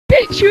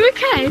Bitch, you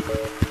okay?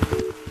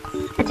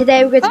 And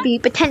today we're going to be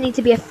pretending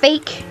to be a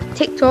fake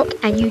TikTok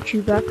and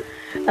YouTuber,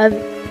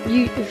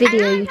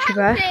 video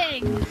YouTuber.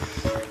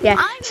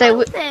 Yeah. So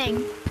what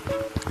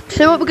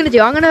we're gonna do?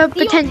 I'm gonna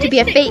pretend to be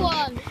a fake.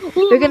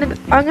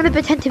 I'm gonna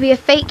pretend to be a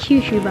fake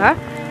YouTuber,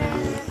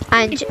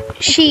 and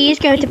she's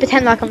going to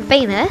pretend like I'm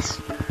famous,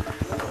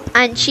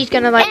 and she's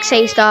gonna like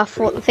say stuff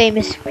what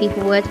famous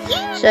people would.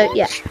 So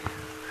yeah.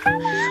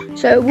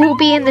 So we'll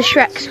be in the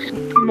Shrek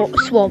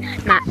swamp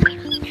map.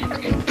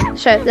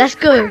 So let's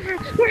go.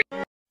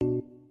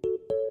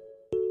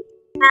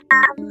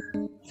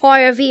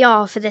 Fire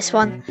VR for this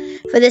one.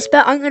 For this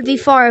bit, I'm going to be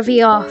Fire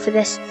VR for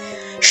this.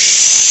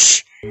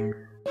 Shh.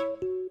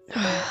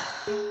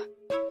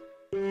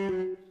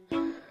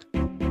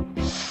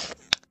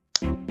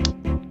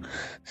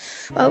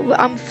 Oh,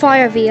 I'm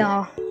Fire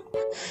VR.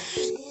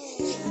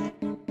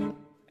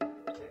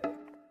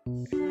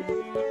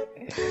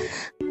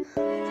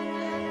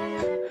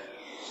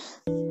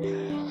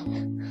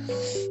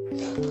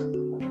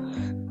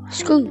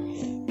 Screw.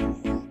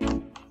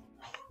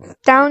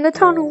 Down the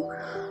tunnel.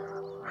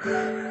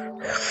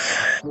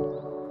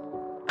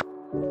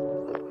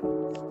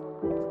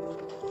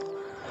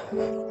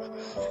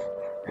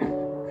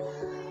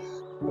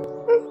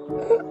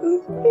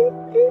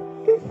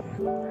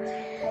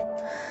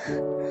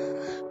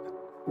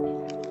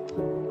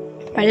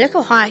 Right, look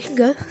how high I can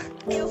go.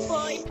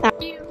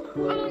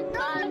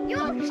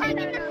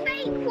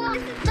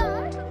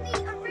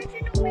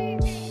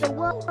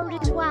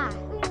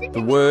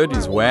 The word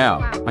is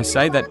wow. I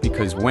say that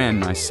because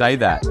when I say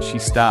that, she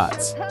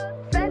starts. The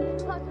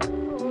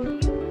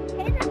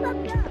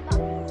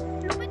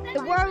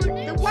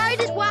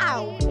word is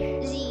wow.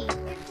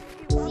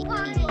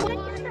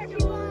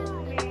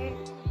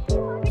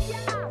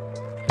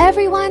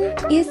 Everyone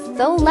is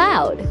so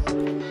loud.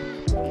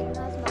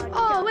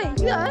 Oh wait,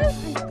 no.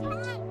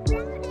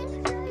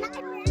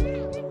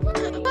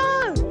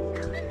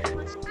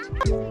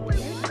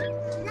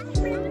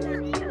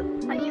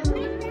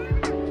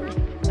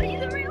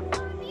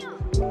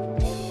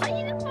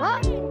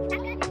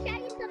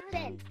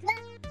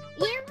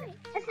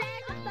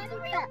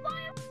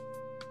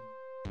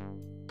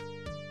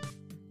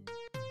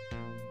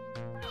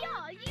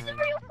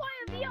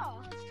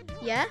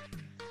 Yeah?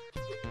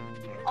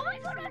 Oh my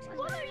god, I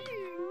follow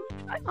you!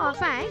 Oh,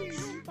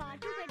 thanks.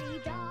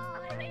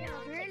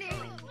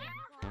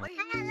 I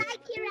like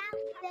your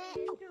outfit.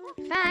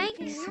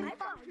 Thanks. I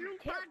found you.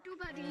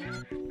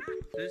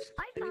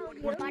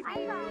 I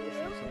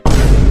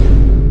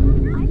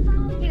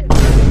found you.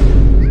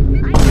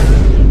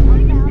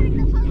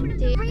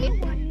 The real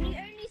one, you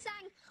only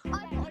sang,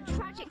 I've got a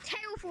tragic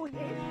tale for you.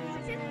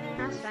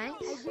 That's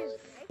thanks.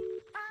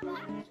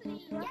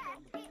 Actually, yeah,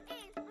 it is.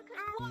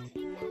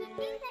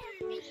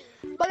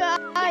 Bye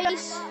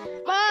guys.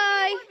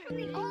 Bye.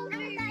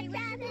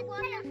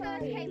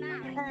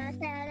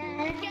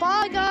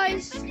 Bye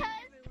guys.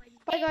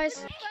 Bye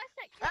guys.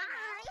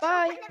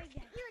 Bye.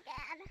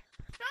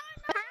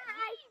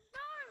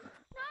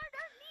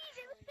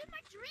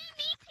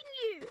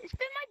 It's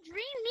been my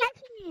dream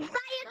meeting you.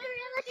 Fire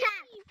Gorilla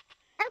Tag.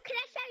 Oh, can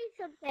I show you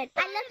something? I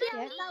love your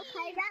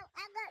logo. And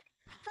look,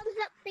 thumbs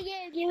up for you.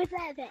 You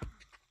deserve it.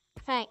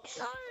 Thanks.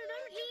 No,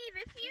 don't leave.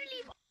 If you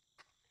leave.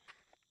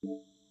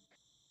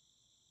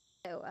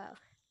 Oh wow,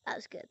 that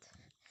was good.